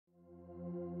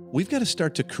we've got to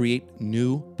start to create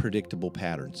new predictable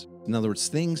patterns. In other words,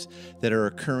 things that are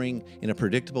occurring in a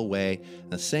predictable way,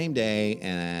 the same day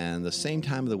and the same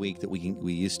time of the week that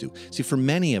we used to. See, for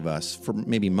many of us, for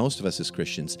maybe most of us as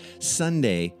Christians,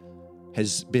 Sunday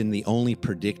has been the only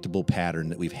predictable pattern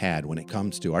that we've had when it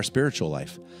comes to our spiritual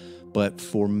life. But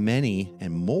for many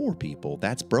and more people,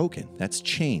 that's broken. That's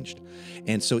changed.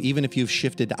 And so even if you've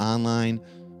shifted to online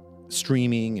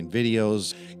streaming and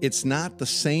videos, it's not the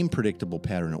same predictable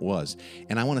pattern it was.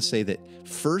 And I want to say that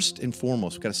first and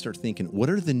foremost, we've got to start thinking, what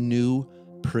are the new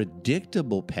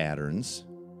predictable patterns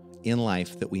in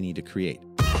life that we need to create?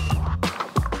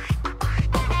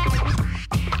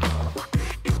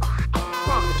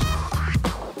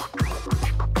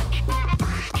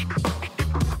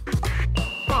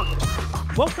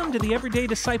 Welcome to the Everyday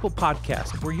Disciple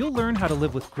Podcast, where you'll learn how to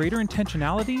live with greater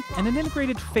intentionality and an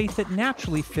integrated faith that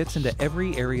naturally fits into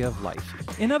every area of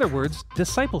life. In other words,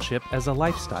 discipleship as a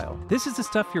lifestyle. This is the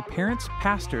stuff your parents,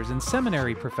 pastors, and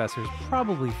seminary professors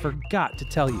probably forgot to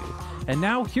tell you. And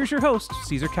now, here's your host,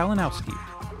 Caesar Kalinowski.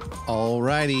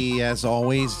 Alrighty, as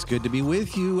always, it's good to be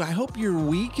with you. I hope your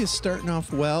week is starting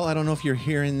off well. I don't know if you're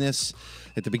hearing this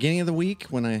at the beginning of the week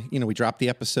when we drop the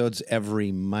episodes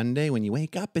every Monday. When you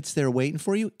wake up, it's there waiting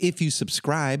for you. If you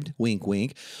subscribed, wink,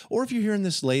 wink. Or if you're hearing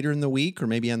this later in the week or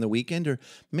maybe on the weekend, or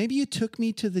maybe you took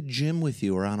me to the gym with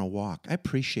you or on a walk. I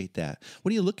appreciate that.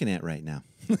 What are you looking at right now?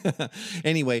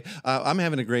 Anyway, I'm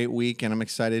having a great week, and I'm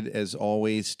excited, as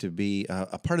always, to be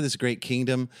a part of this great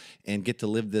kingdom and get to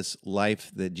live this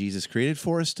life that Jesus created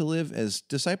for us to live as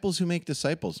disciples who make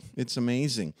disciples. It's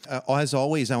amazing. As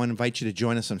always, I want to invite you to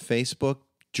join us on Facebook.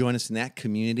 Join us in that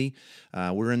community.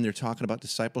 We're in there talking about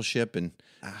discipleship and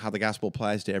how the gospel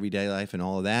applies to everyday life and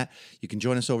all of that. You can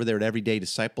join us over there at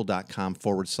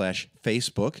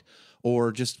everydaydisciple.com/Facebook.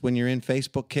 Or just when you're in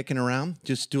Facebook kicking around,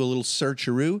 just do a little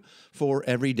searcheroo for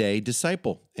Everyday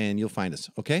Disciple, and you'll find us,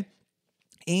 okay?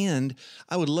 And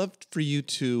I would love for you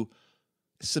to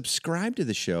subscribe to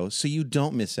the show so you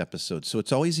don't miss episodes. So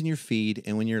it's always in your feed,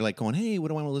 and when you're like going, hey, what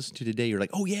do I want to listen to today? You're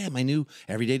like, oh yeah, my new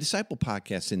Everyday Disciple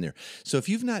podcast's in there. So if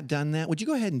you've not done that, would you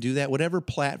go ahead and do that? Whatever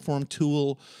platform,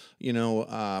 tool,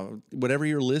 whatever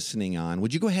you're listening on,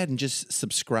 would you go ahead and just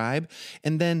subscribe?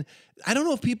 And then, I don't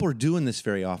know if people are doing this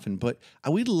very often, but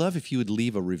we'd love if you would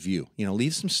leave a review.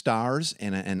 Leave some stars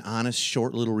and an honest,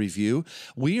 short little review.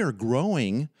 We are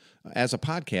growing as a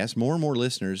podcast, more and more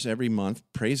listeners every month.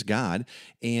 Praise God.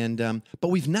 And but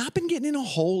we've not been getting in a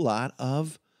whole lot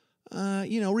of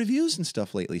reviews and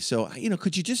stuff lately. So,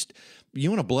 could you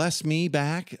want to bless me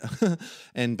back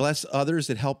and bless others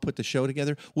that help put the show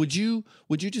together? Would you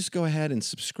just go ahead and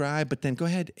subscribe, but then go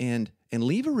ahead and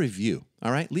leave a review,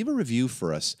 all right? Leave a review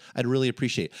for us. I'd really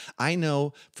appreciate it. I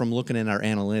know from looking at our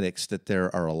analytics that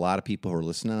there are a lot of people who are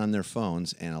listening on their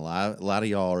phones, and a lot of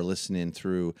y'all are listening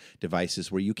through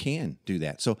devices where you can do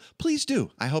that. So please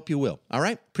do. I hope you will, all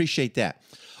right? Appreciate that.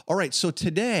 All right, so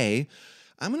today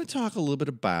I'm going to talk a little bit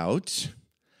about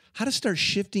how to start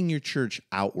shifting your church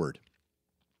outward.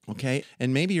 Okay,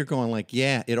 and maybe you're going like,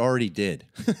 yeah, it already did.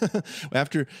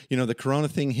 After, the corona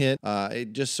thing hit,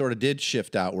 it just sort of did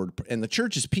shift outward. And the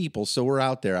church is people, so we're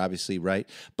out there, obviously, right?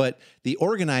 But the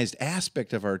organized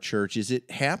aspect of our church, is it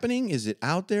happening? Is it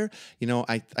out there?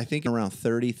 I think around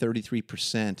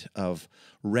 33% of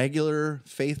regular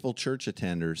faithful church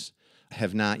attenders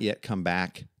have not yet come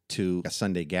back to a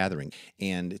Sunday gathering.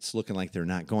 And it's looking like they're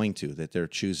not going to, that they're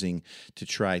choosing to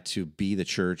try to be the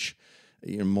church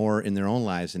more in their own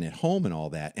lives and at home and all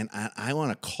that. And I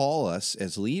want to call us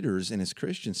as leaders and as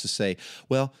Christians to say,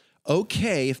 well,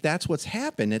 okay, if that's what's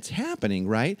happened, it's happening,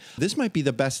 right? This might be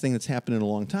the best thing that's happened in a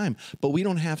long time, but we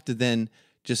don't have to then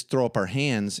just throw up our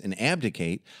hands and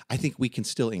abdicate. I think we can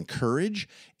still encourage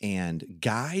and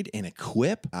guide and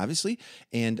equip, obviously,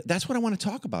 and that's what I want to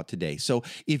talk about today. So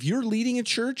if you're leading a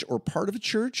church or part of a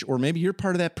church, or maybe you're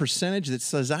part of that percentage that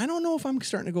says, I don't know if I'm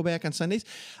starting to go back on Sundays,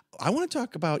 I want to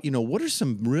talk about, what are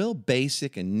some real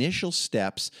basic initial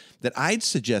steps that I'd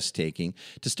suggest taking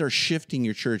to start shifting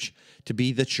your church to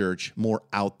be the church more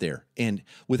out there and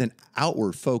with an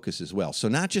outward focus as well. So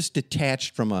not just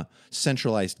detached from a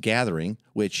centralized gathering,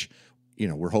 which,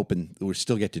 we're hoping we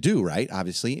still get to do, right?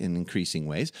 Obviously, in increasing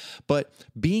ways, but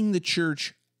being the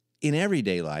church in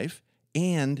everyday life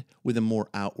and with a more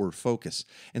outward focus.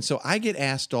 And so I get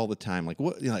asked all the time,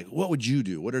 what would you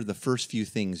do? What are the first few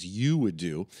things you would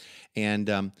do?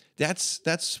 And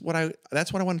that's what I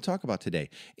want to talk about today.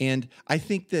 And I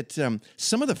think that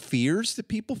some of the fears that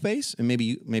people face, and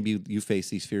maybe you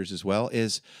face these fears as well,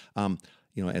 is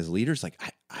as leaders, like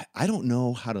I don't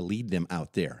know how to lead them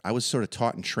out there. I was sort of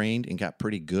taught and trained and got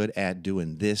pretty good at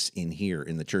doing this in here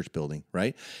in the church building,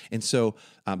 right? And so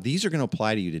these are going to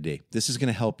apply to you today. This is going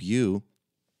to help you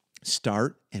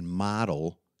start and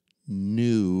model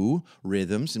new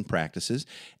rhythms and practices.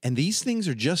 And these things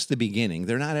are just the beginning.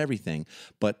 They're not everything,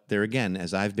 but they're, again,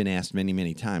 as I've been asked many,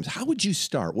 many times, how would you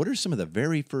start? What are some of the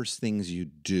very first things you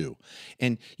do?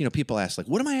 And, people ask, like,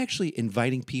 what am I actually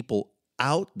inviting people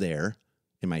out there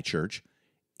in my church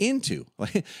into?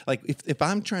 Like if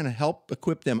I'm trying to help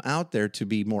equip them out there to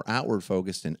be more outward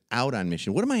focused and out on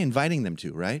mission, what am I inviting them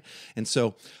to, right? And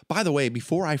so, by the way,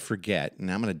 before I forget,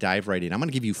 and I'm going to dive right in, I'm going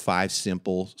to give you 5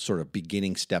 simple sort of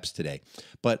beginning steps today.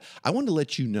 But I wanted to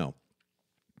let you know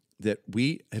that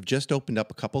we have just opened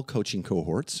up a couple coaching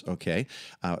cohorts, okay,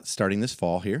 starting this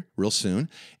fall here real soon.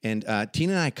 And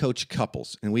Tina and I coach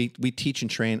couples, and we teach and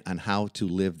train on how to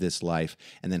live this life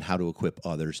and then how to equip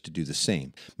others to do the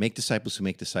same. Make disciples who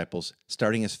make disciples,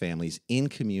 starting as families in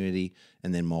community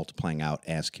and then multiplying out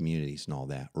as communities and all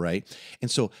that, right?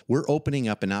 And so we're opening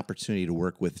up an opportunity to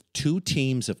work with 2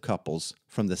 teams of couples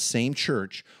from the same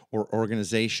church or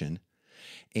organization.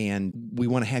 And we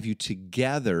want to have you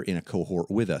together in a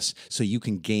cohort with us so you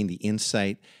can gain the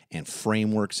insight and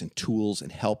frameworks and tools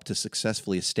and help to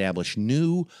successfully establish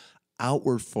new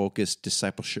outward-focused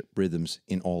discipleship rhythms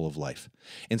in all of life.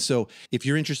 And so if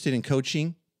you're interested in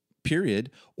coaching, period,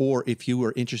 or if you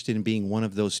are interested in being one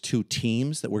of those 2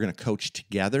 teams that we're going to coach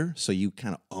together so you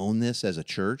kind of own this as a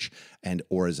church and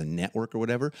or as a network or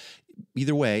whatever,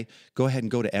 either way, go ahead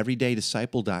and go to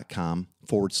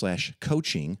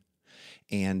everydaydisciple.com/coaching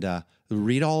and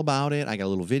read all about it. I got a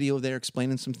little video there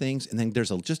explaining some things. And then there's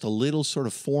just a little sort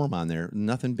of form on there,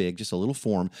 nothing big, just a little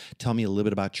form. Tell me a little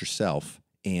bit about yourself.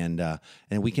 And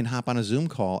we can hop on a Zoom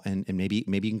call and maybe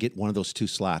you can get one of those 2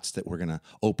 slots that we're going to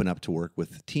open up to work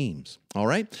with teams. All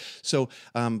right. So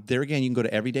there again, you can go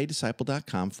to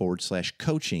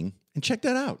everydaydisciple.com/coaching and check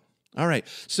that out. All right,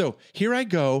 so here I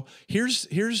go. Here's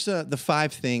the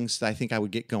 5 things that I think I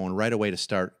would get going right away to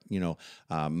start,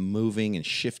 moving and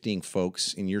shifting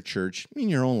folks in your church, in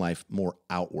your own life, more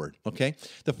outward, okay?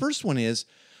 The first one is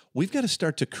we've got to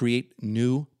start to create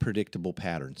new predictable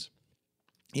patterns.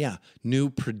 Yeah, new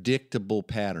predictable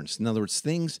patterns. In other words,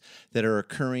 things that are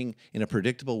occurring in a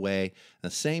predictable way,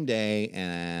 the same day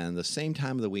and the same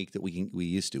time of the week that we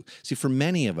used to. See, for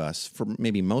many of us, for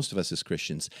maybe most of us as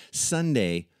Christians,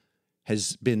 Sunday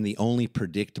has been the only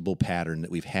predictable pattern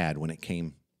that we've had when it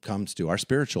comes to our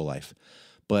spiritual life.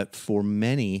 But for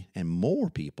many and more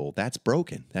people, that's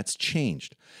broken. That's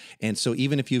changed. And so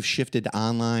even if you've shifted to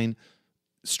online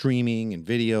streaming and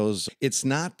videos, it's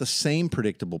not the same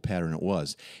predictable pattern it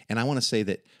was. And I want to say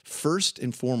that first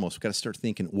and foremost, we've got to start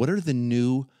thinking, what are the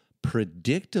new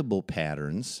predictable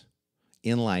patterns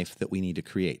in life that we need to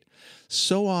create?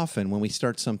 So often when we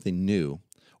start something new,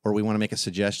 or we want to make a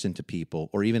suggestion to people,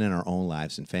 or even in our own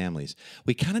lives and families,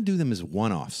 we kind of do them as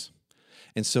one-offs.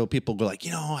 And so people go like,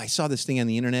 I saw this thing on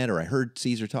the internet, or I heard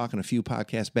Caesar talking a few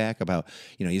podcasts back about,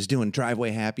 he's doing driveway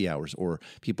happy hours, or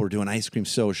people are doing ice cream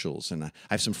socials. And I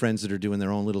have some friends that are doing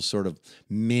their own little sort of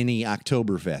mini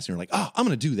Oktoberfest. And you're like, oh, I'm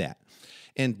going to do that.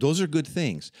 And those are good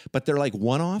things, but they're like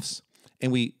one-offs.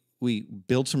 And we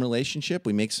build some relationship,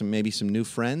 we make maybe some new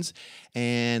friends,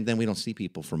 and then we don't see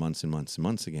people for months and months and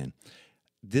months again.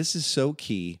 This is so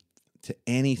key to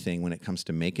anything when it comes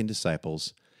to making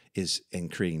disciples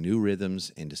and creating new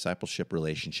rhythms and discipleship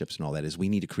relationships and all that is we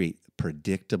need to create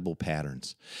predictable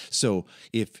patterns. So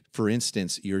if, for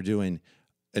instance, you're doing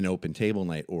an open table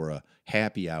night or a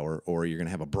happy hour or you're going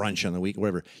to have a brunch on the week,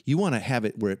 whatever, you want to have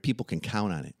it where people can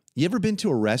count on it. You ever been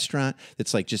to a restaurant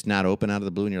that's like just not open out of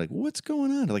the blue and you're like, what's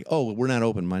going on? They're like, oh, we're not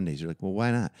open Mondays. You're like, well, why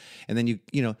not? And then you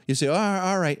say, oh,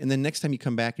 all right. And then next time you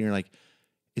come back and you're like,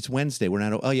 it's Wednesday. We're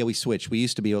not. Oh yeah, we switched. We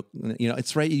used to be.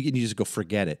 It's right. You just go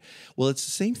forget it. Well, it's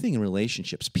the same thing in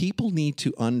relationships. People need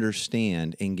to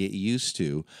understand and get used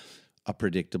to a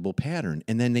predictable pattern,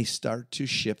 and then they start to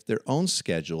shift their own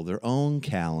schedule, their own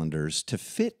calendars to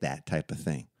fit that type of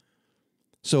thing.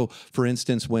 So, for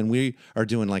instance, when we are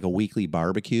doing like a weekly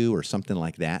barbecue or something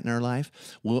like that in our life,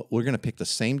 we're going to pick the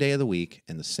same day of the week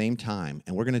and the same time,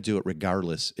 and we're going to do it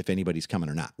regardless if anybody's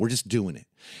coming or not. We're just doing it.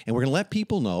 And we're going to let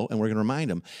people know, and we're going to remind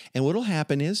them. And what will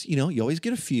happen is, you always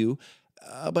get a few,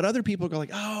 but other people go like,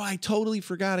 oh, I totally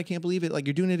forgot. I can't believe it. Like,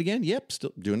 you're doing it again? Yep,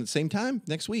 still doing it at the same time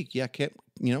next week. Yeah, can't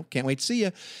wait to see you.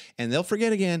 And they'll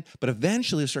forget again. But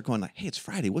eventually they'll start going like, hey, it's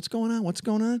Friday. What's going on? What's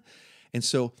going on? And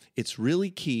so it's really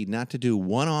key not to do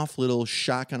one-off little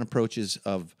shotgun approaches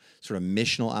of sort of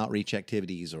missional outreach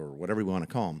activities or whatever we want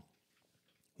to call them.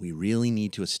 We really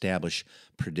need to establish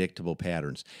predictable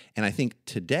patterns. And I think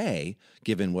today,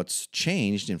 given what's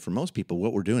changed, and for most people,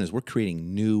 what we're doing is we're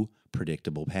creating new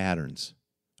predictable patterns.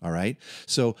 All right.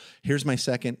 So here's my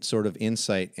second sort of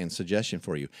insight and suggestion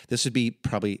for you. This would be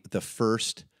probably the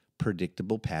first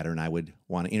predictable pattern I would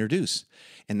want to introduce.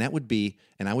 And that would be,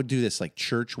 and I would do this like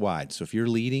church wide. So if you're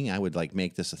leading, I would like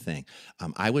make this a thing.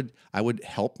 I would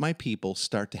help my people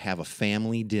start to have a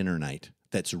family dinner night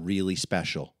that's really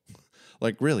special.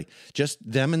 Like really, just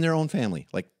them and their own family.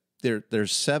 Like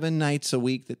there's 7 nights a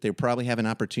week that they probably have an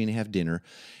opportunity to have dinner.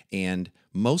 And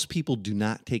most people do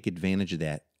not take advantage of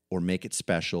that or make it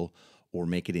special or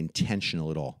make it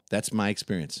intentional at all. That's my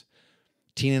experience.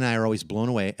 Tina and I are always blown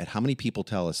away at how many people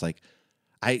tell us, like,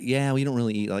 we don't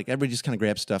really eat. Like, everybody just kind of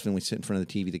grabs stuff and we sit in front of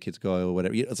the TV, the kids go, oh,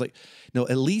 whatever. It's like, no,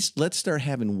 at least let's start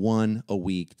having one a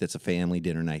week that's a family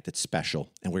dinner night that's special.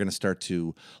 And we're going to start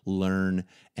to learn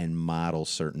and model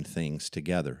certain things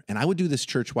together. And I would do this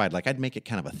church-wide. Like, I'd make it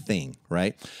kind of a thing,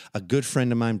 right? A good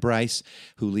friend of mine, Bryce,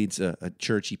 who leads a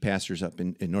church, he pastors up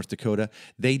in North Dakota,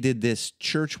 they did this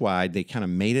church-wide. They kind of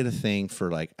made it a thing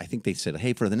for, like, I think they said,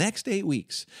 hey, for the next 8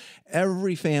 weeks,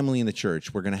 every family in the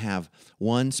church, we're going to have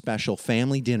one special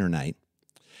family dinner night,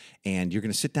 and you're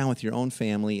going to sit down with your own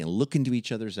family and look into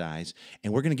each other's eyes,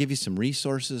 and we're going to give you some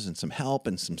resources and some help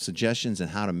and some suggestions on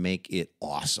how to make it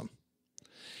awesome.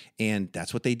 And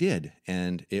that's what they did,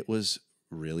 and it was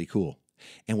really cool.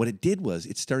 And what it did was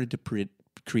it started to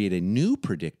create a new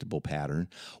predictable pattern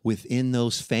within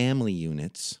those family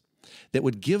units that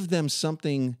would give them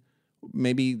something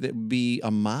maybe that would be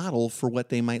a model for what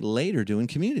they might later do in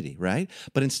community, right?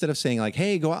 But instead of saying like,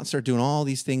 hey, go out and start doing all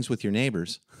these things with your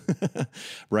neighbors,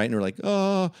 right? And we're like,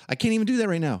 oh, I can't even do that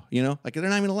right now, like they're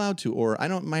not even allowed to, or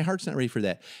my heart's not ready for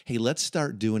that. Hey, let's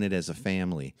start doing it as a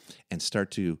family and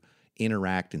start to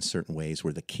interact in certain ways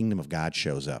where the kingdom of God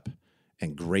shows up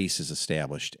and grace is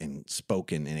established and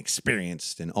spoken and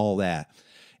experienced and all that.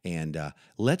 And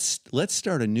let's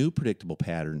start a new predictable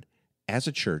pattern as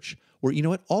a church where,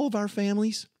 all of our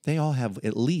families, they all have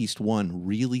at least one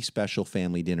really special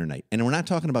family dinner night. And we're not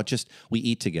talking about just we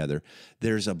eat together.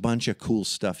 There's a bunch of cool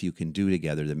stuff you can do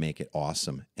together to make it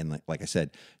awesome. And like I said,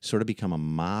 sort of become a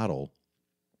model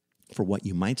for what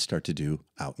you might start to do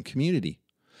out in community.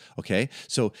 Okay,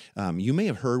 so you may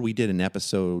have heard we did an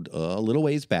episode a little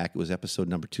ways back. It was episode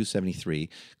number 273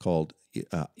 called,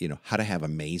 how to have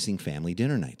amazing family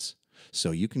dinner nights.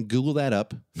 So you can Google that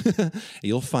up.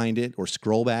 You'll find it, or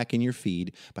scroll back in your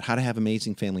feed. But how to have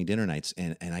amazing family dinner nights.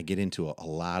 And I get into a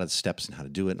lot of steps and how to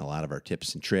do it and a lot of our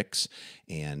tips and tricks.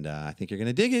 And I think you're going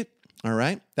to dig it. All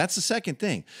right. That's the second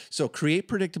thing. So create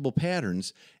predictable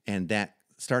patterns, and that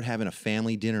start having a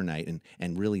family dinner night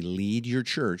and really lead your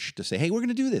church to say, hey, we're going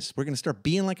to do this. We're going to start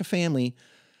being like a family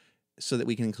so that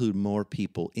we can include more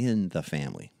people in the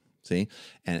family. See,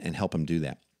 and help them do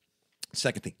that.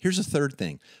 Second thing, here's a third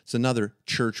thing. It's another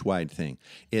church-wide thing,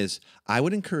 is I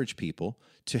would encourage people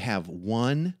to have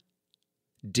one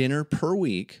dinner per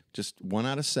week, just 1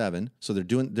 out of 7. So they're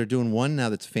doing one now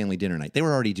that's a family dinner night. They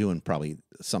were already doing probably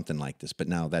something like this, but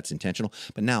now that's intentional.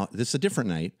 But now this is a different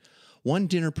night. One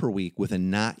dinner per week with a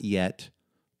not yet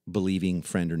believing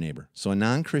friend or neighbor. So a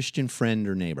non-Christian friend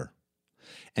or neighbor.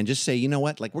 And just say, you know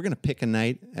what, like we're going to pick a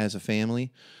night as a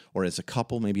family or as a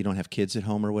couple. Maybe you don't have kids at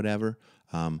home or whatever.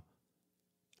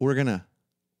 We're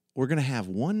gonna have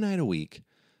one night a week,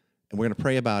 and we're gonna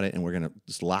pray about it, and we're gonna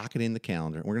just lock it in the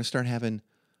calendar. And we're gonna start having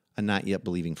a not yet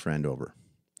believing friend over.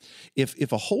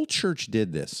 If a whole church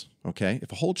did this, okay,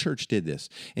 if a whole church did this,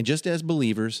 and just as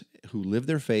believers who live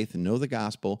their faith and know the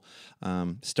gospel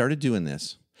started doing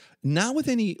this, not with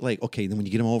any okay, then when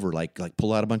you get them over, like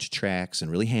pull out a bunch of tracts and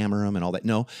really hammer them and all that.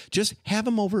 No, just have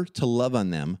them over to love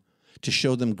on them, to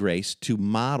show them grace, to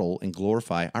model and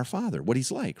glorify our Father, what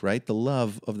he's like, right? The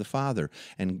love of the Father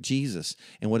and Jesus,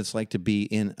 and what it's like to be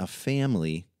in a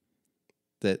family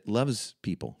that loves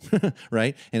people,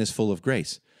 right? And is full of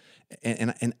grace.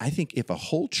 And I think if a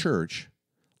whole church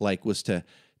was to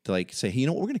say, hey, you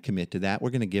know what, we're going to commit to that.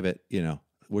 We're going to give it,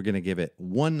 we're going to give it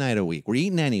one night a week. We're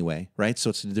eating anyway, right?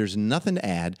 So there's nothing to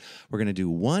add. We're going to do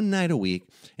one night a week,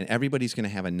 and everybody's going to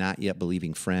have a not yet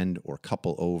believing friend or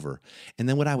couple over. And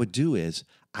then what I would do is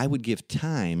I would give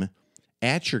time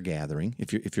at your gathering,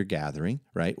 if you're gathering,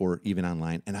 right, or even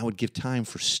online, and I would give time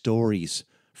for stories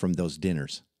from those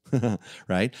dinners,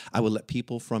 right? I would let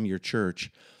people from your church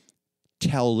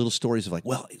tell little stories of like,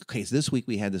 well, okay, so this week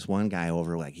we had this one guy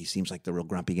over, like he seems like the real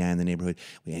grumpy guy in the neighborhood.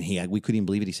 And we couldn't even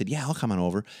believe it. He said, yeah, I'll come on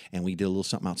over. And we did a little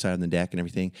something outside on the deck and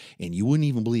everything. And you wouldn't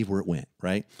even believe where it went,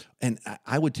 right? And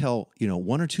I would tell,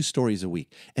 1 or 2 stories a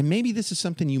week. And maybe this is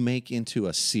something you make into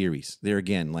a series. There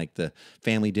again, like the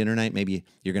family dinner night, maybe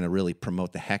you're going to really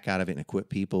promote the heck out of it and equip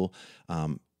people.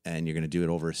 And you're going to do it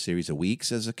over a series of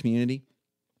weeks as a community.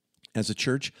 As a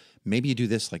church, maybe you do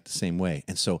this like the same way.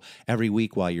 And so every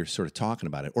week while you're sort of talking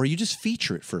about it, or you just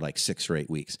feature it for like 6 or 8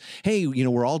 weeks. Hey,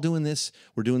 we're all doing this.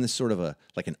 We're doing this sort of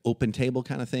like an open table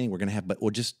kind of thing. But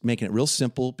we're just making it real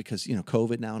simple because,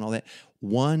 COVID now and all that.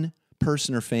 One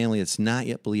person or family that's not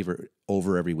yet believer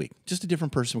over every week. Just a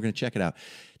different person. We're going to check it out.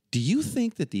 Do you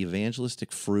think that the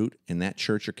evangelistic fruit in that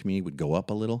church or community would go up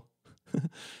a little?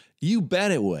 You bet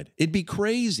it would. It'd be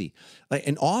crazy.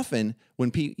 And often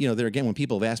when people, when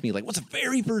people have asked me, like, what's the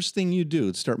very first thing you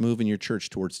do to start moving your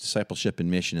church towards discipleship and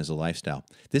mission as a lifestyle?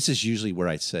 This is usually where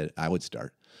I said I would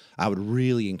start. I would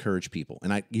really encourage people.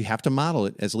 And you have to model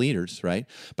it as leaders, right?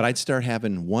 But I'd start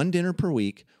having one dinner per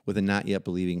week with a not yet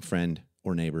believing friend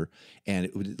or neighbor. And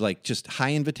it would like just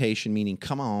high invitation, meaning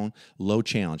come on, low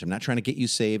challenge. I'm not trying to get you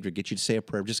saved or get you to say a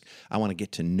prayer. I want to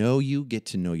get to know you, get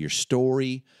to know your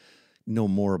story, know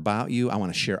more about you. I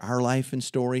want to share our life and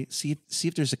story. See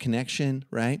if there's a connection,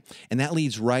 right? And that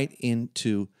leads right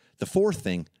into the fourth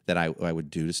thing that I would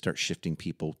do to start shifting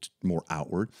people more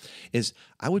outward is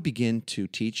I would begin to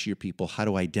teach your people how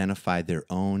to identify their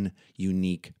own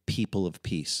unique people of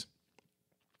peace.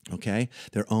 Okay?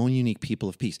 Their own unique people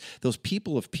of peace. Those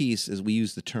people of peace, as we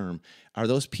use the term, are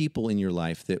those people in your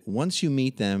life that once you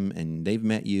meet them and they've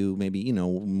met you maybe,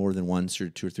 more than once or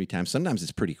 2 or 3 times, sometimes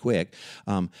it's pretty quick,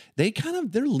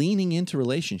 they're leaning into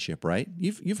relationship, right?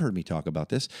 You've heard me talk about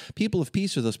this. People of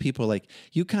peace are those people like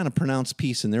you kind of pronounce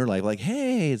peace in their life, like,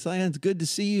 hey, it's good to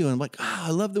see you. And I'm like, I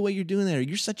love the way you're doing that.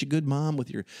 You're such a good mom with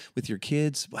your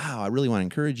kids. Wow, I really want to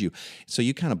encourage you. So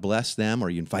you kind of bless them or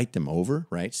you invite them over,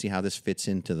 right? See how this fits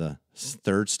into the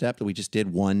third step that we just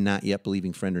did, one not yet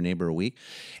believing friend or neighbor a week.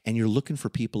 And you're looking for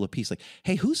people of peace. Like,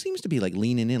 hey, who seems to be like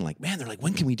leaning in? Like, man, they're like,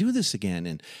 when can we do this again?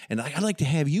 And I'd like to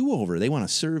have you over. They want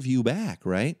to serve you back,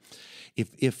 right?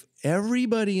 If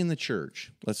everybody in the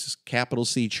church, let's just capital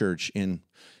C church in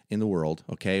the world,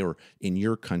 okay, or in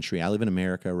your country. I live in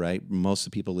America, right? Most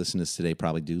of the people listening to this today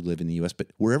probably do live in the U.S., but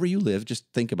wherever you live, just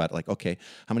think about it. Like, okay,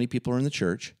 how many people are in the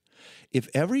church? If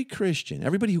every Christian,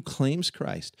 everybody who claims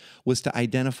Christ, was to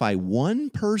identify one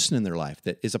person in their life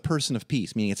that is a person of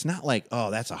peace, meaning it's not like,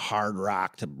 oh, that's a hard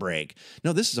rock to break.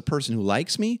 No, this is a person who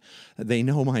likes me. They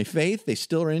know my faith. They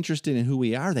still are interested in who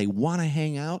we are. They want to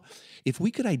hang out. If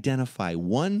we could identify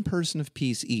one person of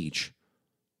peace each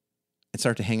and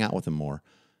start to hang out with them more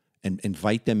and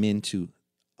invite them into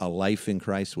a life in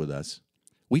Christ with us,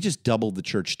 we just doubled the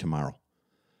church tomorrow.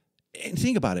 And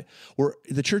think about it.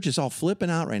 The church is all flipping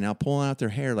out right now, pulling out their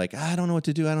hair like, I don't know what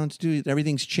to do. I don't know what to do.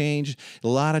 Everything's changed. A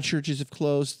lot of churches have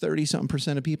closed.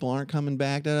 30-something% of people aren't coming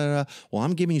back. Well,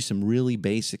 I'm giving you some really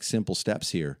basic, simple steps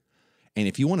here. And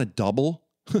if you want to double,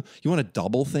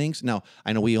 things. Now,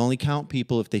 I know we only count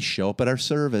people if they show up at our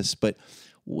service, but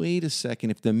wait a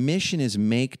second. If the mission is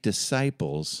make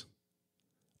disciples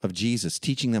of Jesus,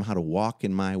 teaching them how to walk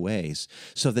in my ways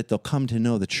so that they'll come to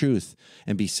know the truth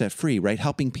and be set free, right?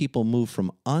 Helping people move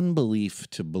from unbelief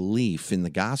to belief in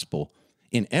the gospel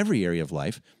in every area of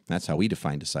life. That's how we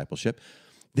define discipleship.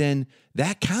 Then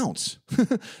that counts.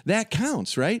 That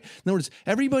counts, right? In other words,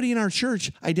 everybody in our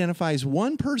church identifies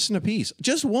one person apiece,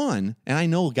 just one, and I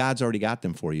know God's already got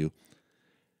them for you.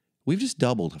 We've just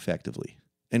doubled effectively.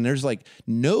 And there's like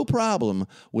no problem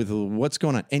with what's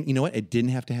going on. And you know what? It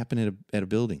didn't have to happen at a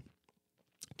building.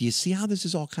 Do you see how this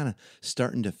is all kind of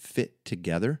starting to fit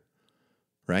together,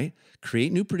 right?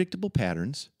 Create new predictable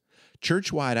patterns.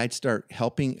 Church-wide, I'd start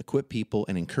helping equip people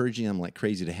and encouraging them like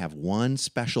crazy to have one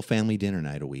special family dinner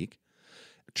night a week.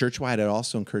 Church-wide, I'd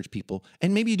also encourage people,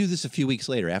 and maybe you do this a few weeks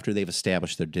later after they've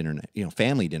established their dinner night,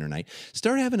 family dinner night.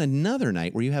 Start having another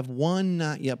night where you have one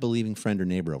not yet believing friend or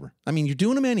neighbor over. I mean, you're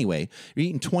doing them anyway. You're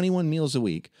eating 21 meals a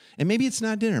week, and maybe it's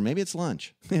not dinner, maybe it's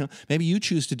lunch. Maybe you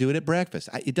choose to do it at breakfast.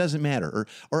 It doesn't matter.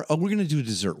 Or we're going to do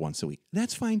dessert once a week.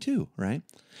 That's fine too, right?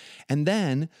 And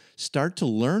then start to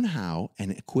learn how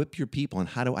and equip your people on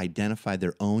how to identify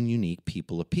their own unique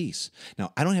people of peace.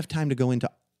 Now, I don't have time to go into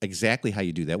exactly how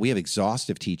you do that. We have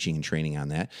exhaustive teaching and training on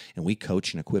that, and we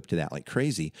coach and equip to that like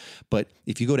crazy. But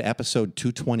if you go to episode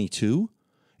 222,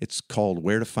 it's called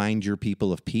Where to Find Your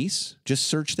People of Peace. Just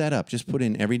search that up. Just put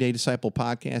in Everyday Disciple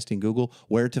Podcast in Google,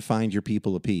 Where to Find Your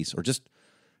People of Peace, or just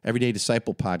Everyday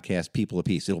Disciple Podcast, People of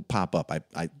Peace. It'll pop up.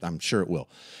 I'm sure it will.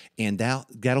 And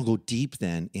that'll go deep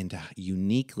then into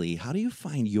uniquely, how do you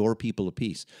find your people of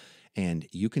peace? And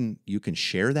you can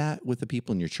share that with the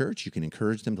people in your church. You can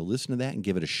encourage them to listen to that and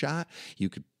give it a shot. You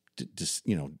could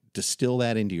distill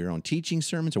that into your own teaching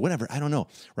sermons or whatever. I don't know,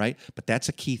 right? But that's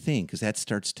a key thing, because that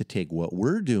starts to take what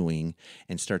we're doing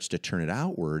and starts to turn it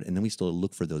outward. And then we still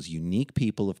look for those unique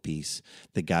people of peace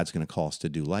that God's going to call us to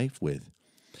do life with.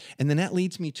 And then that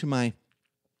leads me to my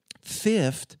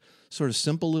fifth sort of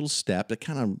simple little step that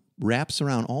kind of wraps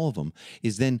around all of them,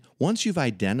 is then once you've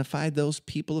identified those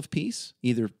people of peace,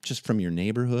 either just from your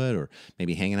neighborhood or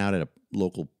maybe hanging out at a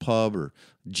local pub or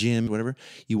gym, whatever,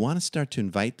 you want to start to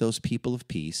invite those people of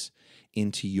peace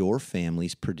into your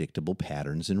family's predictable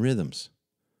patterns and rhythms.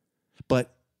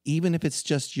 But even if it's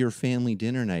just your family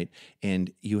dinner night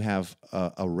and you have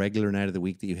a regular night of the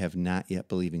week that you have not yet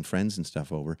believing friends and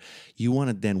stuff over, you want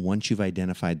to then, once you've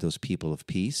identified those people of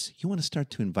peace, you want to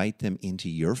start to invite them into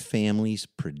your family's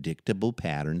predictable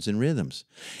patterns and rhythms.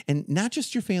 And not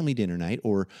just your family dinner night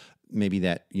or maybe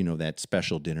that, that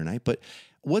special dinner night, but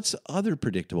what's other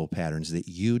predictable patterns that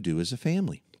you do as a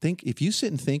family? If you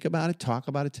sit and think about it, talk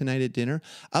about it tonight at dinner,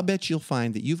 I'll bet you'll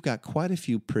find that you've got quite a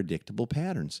few predictable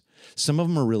patterns. Some of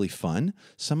them are really fun.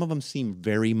 Some of them seem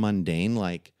very mundane,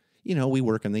 like, we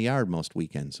work in the yard most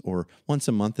weekends, or once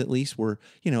a month at least, we're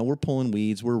pulling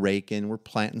weeds, we're raking, we're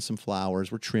planting some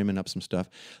flowers, we're trimming up some stuff.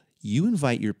 You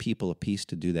invite your people of peace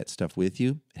to do that stuff with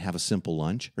you, have a simple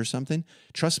lunch or something.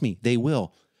 Trust me, they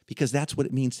will, because that's what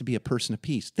it means to be a person of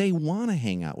peace. They want to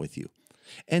hang out with you.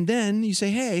 And then you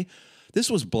say, hey, this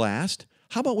was blast.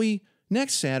 How about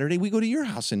next Saturday, we go to your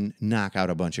house and knock out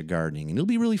a bunch of gardening. And it'll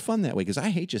be really fun that way, because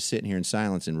I hate just sitting here in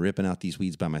silence and ripping out these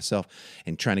weeds by myself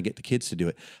and trying to get the kids to do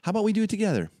it. How about we do it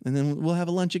together? And then we'll have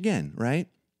a lunch again, right?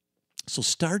 So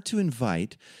start to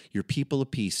invite your people of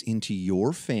peace into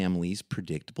your family's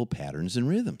predictable patterns and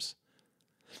rhythms.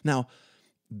 Now,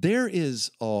 there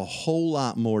is a whole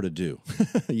lot more to do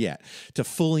yet to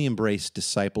fully embrace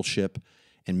discipleship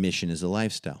and mission as a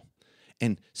lifestyle.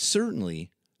 And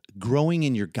certainly growing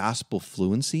in your gospel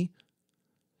fluency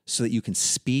so that you can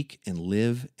speak and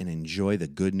live and enjoy the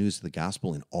good news of the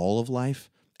gospel in all of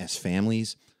life as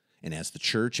families and as the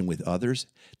church and with others,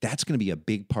 that's going to be a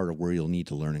big part of where you'll need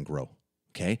to learn and grow,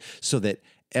 okay? So that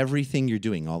everything you're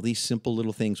doing, all these simple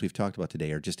little things we've talked about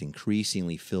today, are just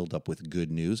increasingly filled up with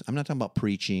good news. I'm not talking about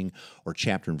preaching or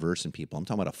chapter and verse in people. I'm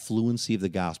talking about a fluency of the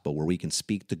gospel where we can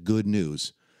speak the good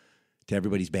news to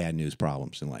everybody's bad news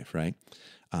problems in life, right?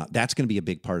 That's going to be a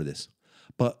big part of this.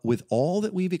 But with all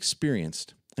that we've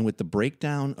experienced and with the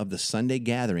breakdown of the Sunday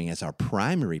gathering as our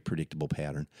primary predictable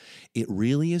pattern, it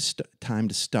really is time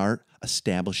to start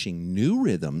establishing new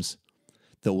rhythms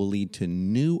that will lead to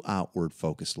new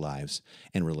outward-focused lives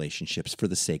and relationships for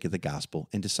the sake of the gospel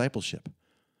and discipleship.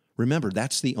 Remember,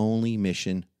 that's the only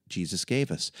mission Jesus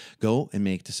gave us. Go and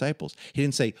make disciples. He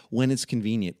didn't say when it's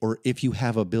convenient or if you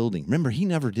have a building. Remember, he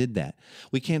never did that.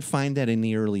 We can't find that in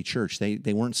the early church.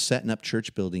 They weren't setting up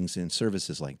church buildings and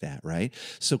services like that, right?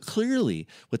 So clearly,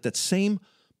 with that same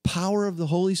power of the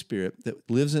Holy Spirit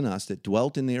that lives in us, that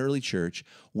dwelt in the early church,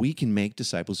 we can make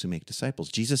disciples who make disciples.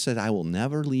 Jesus said, I will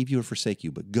never leave you or forsake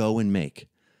you, but go and make,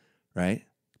 right?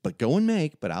 But go and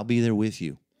make, but I'll be there with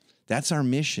you. That's our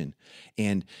mission.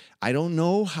 And I don't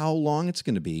know how long it's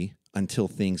going to be until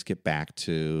things get back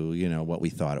to, what we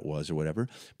thought it was or whatever.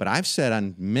 But I've said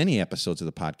on many episodes of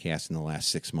the podcast in the last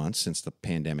 6 months since the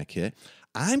pandemic hit,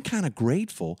 I'm kind of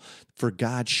grateful for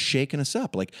God shaking us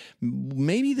up. Like,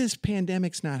 maybe this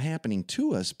pandemic's not happening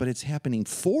to us, but it's happening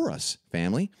for us,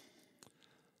 family.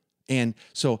 And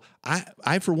so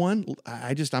I for one,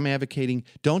 I'm advocating,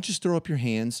 don't just throw up your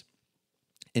hands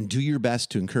and do your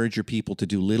best to encourage your people to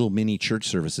do little mini church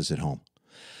services at home.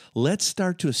 Let's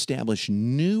start to establish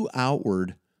new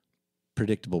outward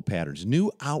predictable patterns,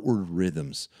 new outward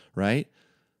rhythms, right?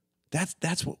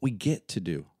 That's what we get to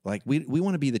do. Like, we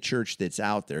want to be the church that's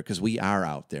out there, because we are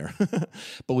out there,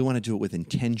 but we want to do it with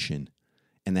intention,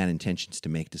 and that intention is to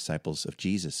make disciples of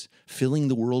Jesus, filling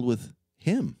the world with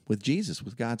him, with Jesus,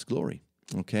 with God's glory,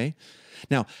 okay?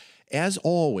 Now, as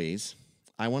always,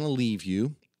 I want to leave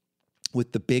you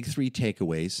with the big three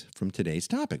takeaways from today's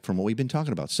topic, from what we've been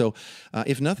talking about. So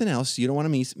if nothing else, you don't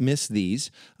want to miss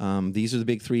these. These are the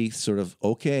big three, sort of,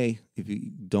 okay, if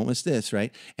you don't miss this,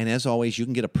 right? And as always, you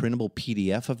can get a printable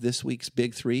PDF of this week's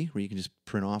big three, where you can just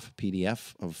print off a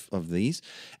PDF of these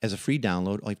as a free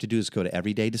download. All you have to do is go to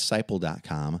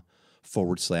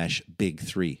everydaydisciple.com/big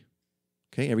three.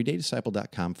 Okay,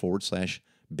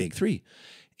 everydaydisciple.com/big three.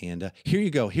 And here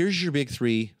you go. Here's your big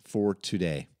three for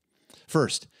today.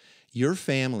 First, your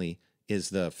family is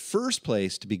the first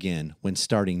place to begin when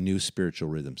starting new spiritual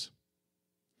rhythms.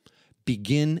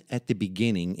 Begin at the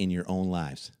beginning in your own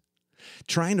lives.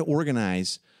 Trying to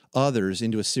organize others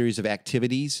into a series of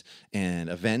activities and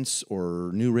events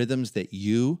or new rhythms that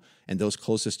you and those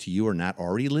closest to you are not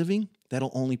already living,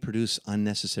 that'll only produce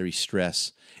unnecessary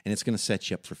stress, and it's going to set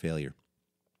you up for failure.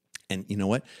 And you know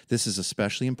what? This is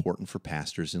especially important for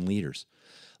pastors and leaders.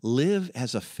 Live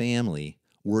as a family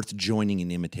worth joining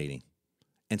and imitating,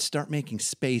 and start making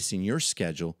space in your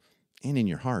schedule and in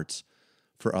your hearts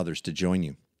for others to join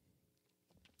you.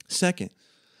 Second,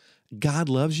 God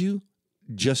loves you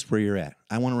just where you're at.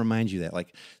 I want to remind you that.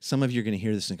 Like, some of you are going to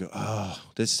hear this and go, oh,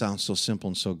 this sounds so simple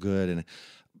and so good,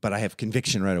 but I have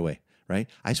conviction right away, right?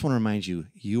 I just want to remind you,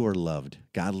 you are loved.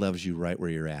 God loves you right where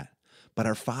you're at. But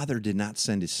our Father did not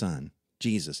send his Son,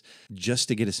 Jesus, just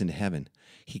to get us into heaven.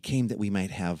 He came that we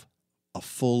might have a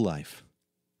full life,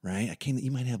 right? I came that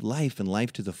you might have life and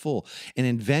life to the full, an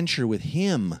adventure with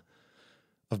him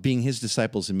of being his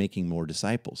disciples and making more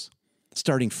disciples.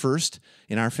 Starting first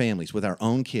in our families, with our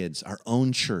own kids, our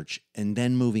own church, and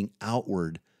then moving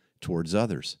outward towards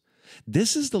others.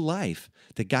 This is the life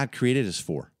that God created us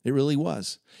for. It really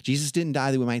was. Jesus didn't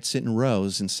die that we might sit in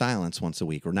rows in silence once a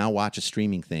week or now watch a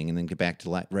streaming thing and then get back to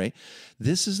life, right?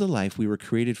 This is the life we were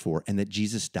created for and that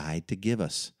Jesus died to give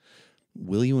us.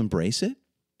 Will you embrace it?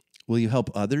 Will you help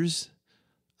others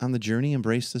on the journey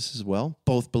embrace this as well?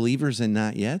 Both believers and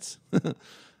not yets?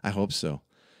 I hope so.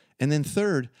 And then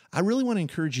third, I really want to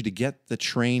encourage you to get the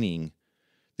training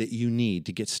that you need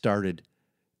to get started,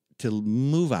 to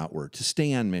move outward, to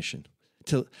stay on mission,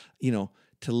 to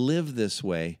live this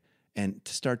way and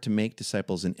to start to make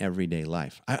disciples in everyday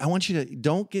life. I want you to,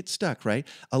 don't get stuck, right?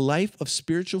 A life of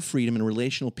spiritual freedom and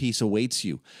relational peace awaits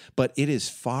you, but it is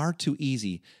far too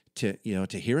easy to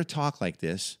hear a talk like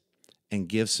this and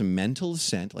give some mental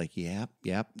assent, like, yep,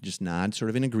 just nod sort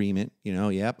of in agreement,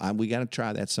 yep, we got to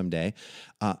try that someday,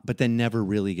 but then never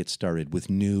really get started with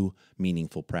new,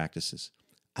 meaningful practices.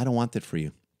 I don't want that for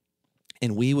you.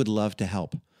 And we would love to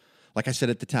help. Like I said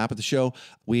at the top of the show,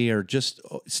 we are just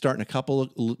starting a couple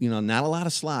of, not a lot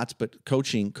of slots, but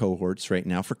coaching cohorts right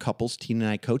now for couples. Tina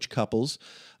and I coach couples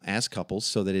as couples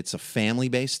so that it's a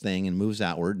family-based thing and moves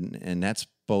outward, and that's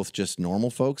both just normal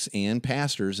folks and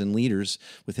pastors and leaders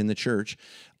within the church.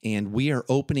 And we are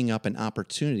opening up an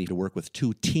opportunity to work with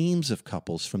 2 teams of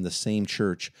couples from the same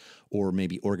church or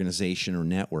maybe organization or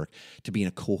network to be in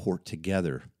a cohort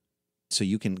together. So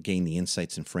you can gain the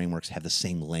insights and frameworks, have the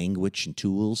same language and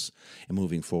tools, and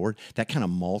moving forward. That kind of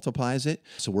multiplies it.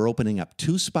 So we're opening up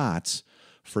 2 spots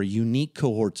for unique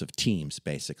cohorts of teams,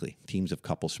 basically, teams of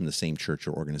couples from the same church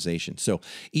or organization. So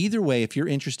either way, if you're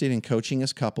interested in coaching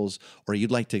as couples, or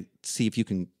you'd like to see if you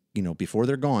can, before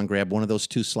they're gone, grab one of those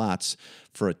 2 slots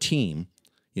for a team,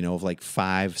 of like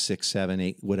 5, 6, 7,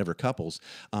 8, whatever couples,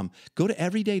 go to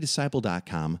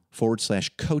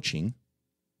everydaydisciple.com/coaching.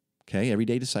 Okay,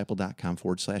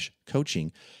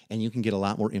 everydaydisciple.com/coaching, and you can get a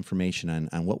lot more information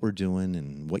on what we're doing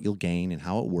and what you'll gain and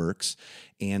how it works.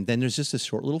 And then there's just a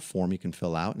short little form you can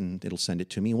fill out, and it'll send it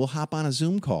to me. And we'll hop on a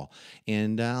Zoom call,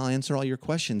 and I'll answer all your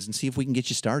questions and see if we can get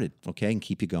you started, okay, and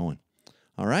keep you going.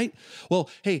 All right? Well,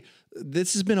 hey,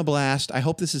 this has been a blast. I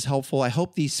hope this is helpful. I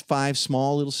hope these 5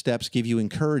 small little steps give you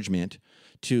encouragement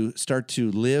to start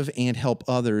to live and help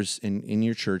others in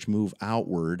your church move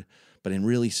outward, but in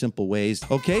really simple ways.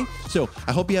 Okay, so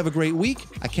I hope you have a great week.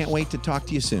 I can't wait to talk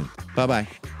to you soon. Bye-bye.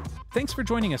 Thanks for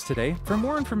joining us today. For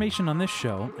more information on this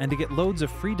show and to get loads of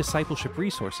free discipleship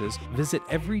resources, visit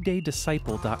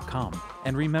everydaydisciple.com.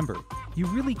 And remember, you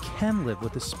really can live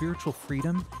with the spiritual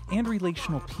freedom and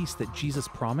relational peace that Jesus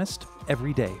promised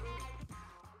every day.